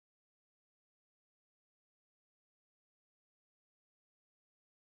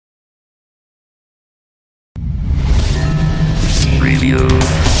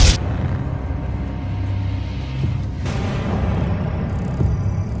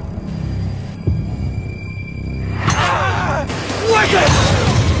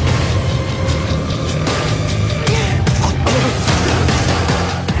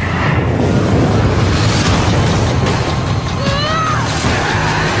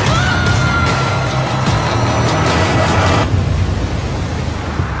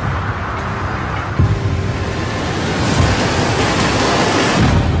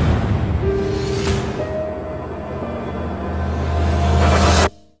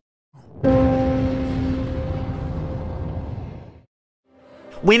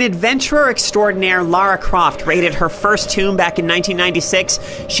When adventurer extraordinaire Lara Croft raided her first tomb back in 1996,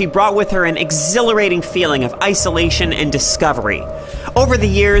 she brought with her an exhilarating feeling of isolation and discovery. Over the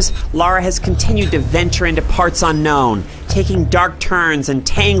years, Lara has continued to venture into parts unknown, taking dark turns and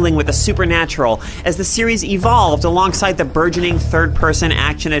tangling with the supernatural as the series evolved alongside the burgeoning third-person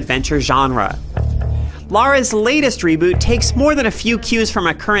action-adventure genre. Lara's latest reboot takes more than a few cues from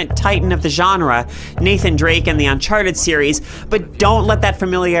a current titan of the genre, Nathan Drake and the Uncharted series, but don't let that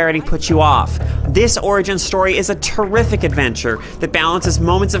familiarity put you off. This origin story is a terrific adventure that balances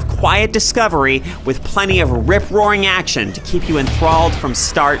moments of quiet discovery with plenty of rip-roaring action to keep you enthralled from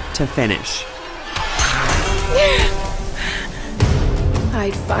start to finish.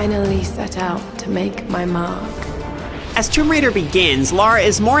 I'd finally set out to make my mark. As Tomb Raider begins, Lara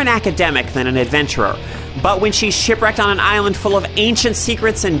is more an academic than an adventurer. But when she's shipwrecked on an island full of ancient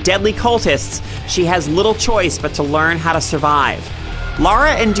secrets and deadly cultists, she has little choice but to learn how to survive.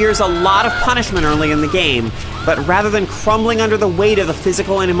 Lara endures a lot of punishment early in the game, but rather than crumbling under the weight of the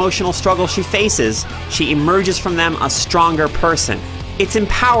physical and emotional struggle she faces, she emerges from them a stronger person. It's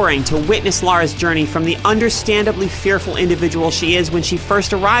empowering to witness Lara's journey from the understandably fearful individual she is when she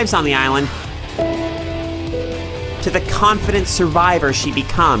first arrives on the island to the confident survivor she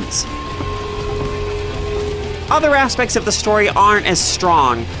becomes. Other aspects of the story aren't as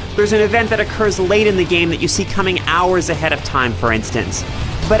strong. There's an event that occurs late in the game that you see coming hours ahead of time, for instance.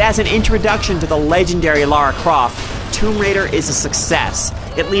 But as an introduction to the legendary Lara Croft, Tomb Raider is a success.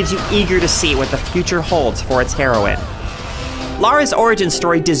 It leaves you eager to see what the future holds for its heroine. Lara's origin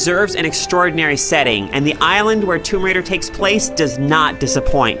story deserves an extraordinary setting, and the island where Tomb Raider takes place does not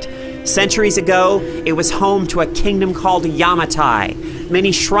disappoint. Centuries ago, it was home to a kingdom called Yamatai.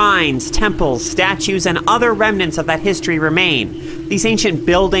 Many shrines, temples, statues, and other remnants of that history remain. These ancient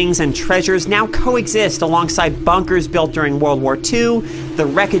buildings and treasures now coexist alongside bunkers built during World War II, the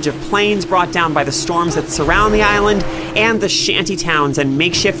wreckage of planes brought down by the storms that surround the island, and the shanty towns and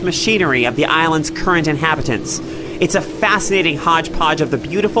makeshift machinery of the island's current inhabitants. It's a fascinating hodgepodge of the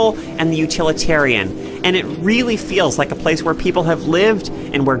beautiful and the utilitarian, and it really feels like a place where people have lived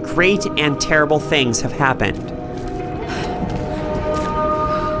and where great and terrible things have happened.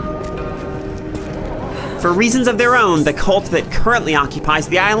 For reasons of their own, the cult that currently occupies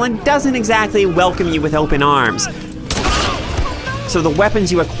the island doesn't exactly welcome you with open arms. So the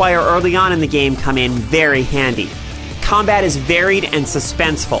weapons you acquire early on in the game come in very handy. Combat is varied and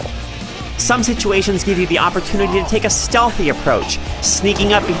suspenseful. Some situations give you the opportunity to take a stealthy approach,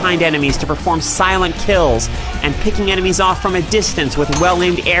 sneaking up behind enemies to perform silent kills, and picking enemies off from a distance with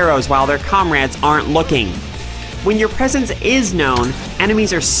well-aimed arrows while their comrades aren't looking. When your presence is known,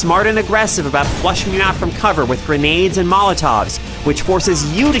 enemies are smart and aggressive about flushing you out from cover with grenades and Molotovs, which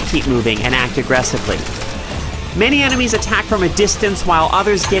forces you to keep moving and act aggressively. Many enemies attack from a distance while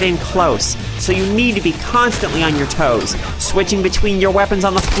others get in close, so you need to be constantly on your toes, switching between your weapons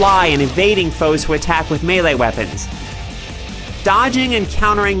on the fly and evading foes who attack with melee weapons. Dodging and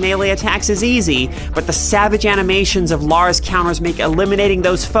countering melee attacks is easy, but the savage animations of Lara's counters make eliminating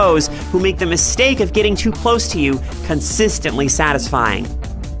those foes who make the mistake of getting too close to you consistently satisfying.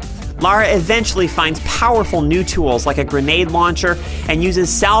 Lara eventually finds powerful new tools like a grenade launcher and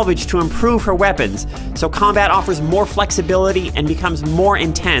uses salvage to improve her weapons, so combat offers more flexibility and becomes more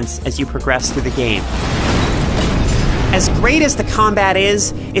intense as you progress through the game. As great as the combat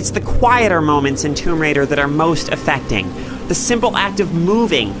is, it's the quieter moments in Tomb Raider that are most affecting. The simple act of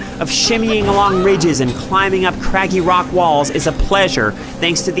moving, of shimmying along ridges and climbing up craggy rock walls is a pleasure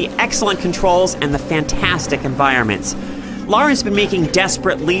thanks to the excellent controls and the fantastic environments. Lara's been making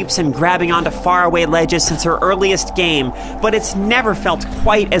desperate leaps and grabbing onto faraway ledges since her earliest game, but it's never felt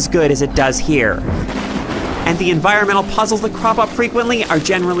quite as good as it does here. And the environmental puzzles that crop up frequently are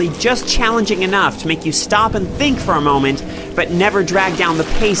generally just challenging enough to make you stop and think for a moment, but never drag down the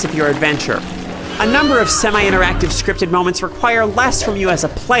pace of your adventure. A number of semi-interactive scripted moments require less from you as a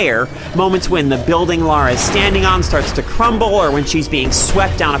player, moments when the building Lara is standing on starts to crumble or when she's being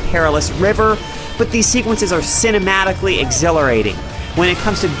swept down a perilous river, but these sequences are cinematically exhilarating. When it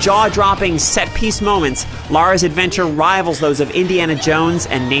comes to jaw-dropping, set-piece moments, Lara's adventure rivals those of Indiana Jones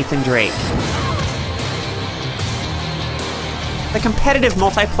and Nathan Drake. The competitive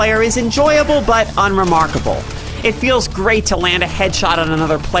multiplayer is enjoyable but unremarkable. It feels great to land a headshot on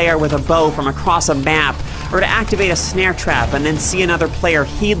another player with a bow from across a map, or to activate a snare trap and then see another player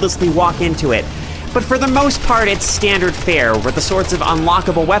heedlessly walk into it. But for the most part, it's standard fare, with the sorts of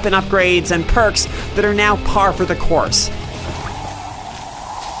unlockable weapon upgrades and perks that are now par for the course.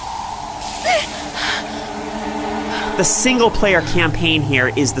 The single-player campaign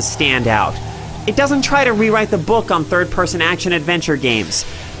here is the standout. It doesn't try to rewrite the book on third-person action-adventure games,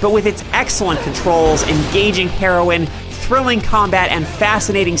 but with its excellent controls, engaging heroine, thrilling combat, and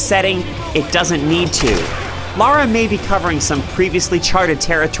fascinating setting, it doesn't need to. Lara may be covering some previously charted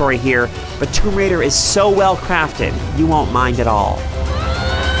territory here, but Tomb Raider is so well crafted, you won't mind at all.